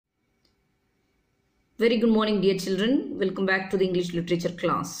Very good morning, dear children. Welcome back to the English literature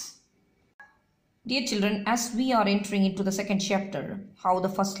class. Dear children, as we are entering into the second chapter, How the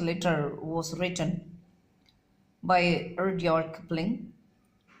First Letter Was Written by Rudyard Kipling,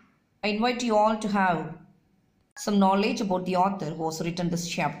 I invite you all to have some knowledge about the author who has written this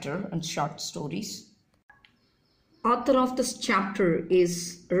chapter and short stories. Author of this chapter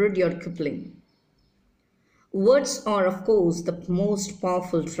is Rudyard Kipling. Words are, of course, the most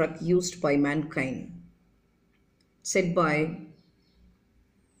powerful drug used by mankind, said by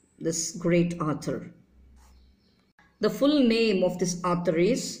this great author. The full name of this author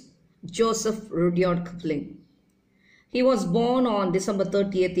is Joseph Rudyard Kipling. He was born on December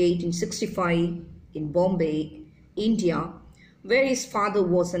 30th, 1865 in Bombay, India, where his father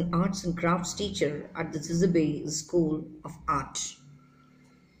was an arts and crafts teacher at the Jansi School of Art.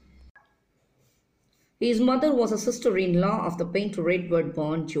 His mother was a sister-in-law of the painter Edward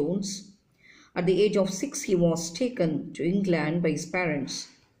Burne-Jones. At the age of 6, he was taken to England by his parents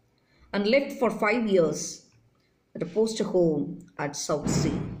and lived for 5 years at a poster home at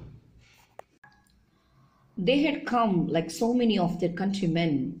Southsea. They had come, like so many of their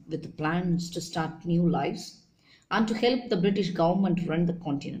countrymen, with plans to start new lives and to help the British government run the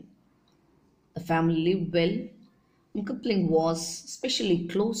continent. The family lived well, and Kipling was especially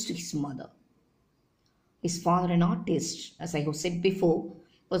close to his mother. His father, an artist, as I have said before,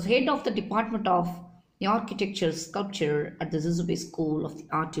 was head of the Department of the Architecture Sculpture at the Jansi School of the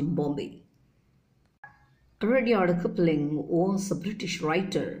Art in Bombay. Rudyard Kipling was a British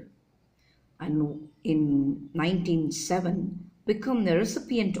writer and in 1907 became the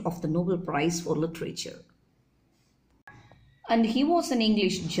recipient of the Nobel Prize for Literature. And he was an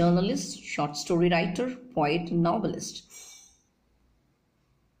English journalist, short story writer, poet, and novelist.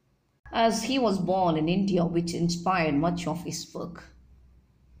 As he was born in India, which inspired much of his work.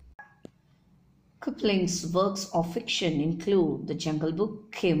 Kipling's works of fiction include The Jungle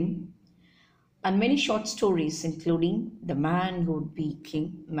Book, Kim, and many short stories including The Man Who Would Be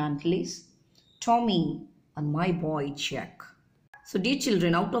King, Mantless, Tommy, and My Boy Jack. So dear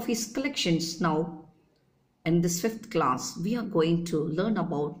children, out of his collections now, in this 5th class, we are going to learn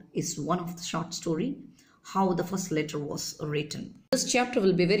about is one of the short story, How the First Letter Was Written. This chapter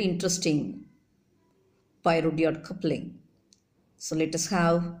will be very interesting by Rudyard Kipling. So let us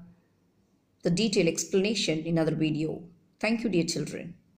have the detailed explanation in another video. Thank you, dear children.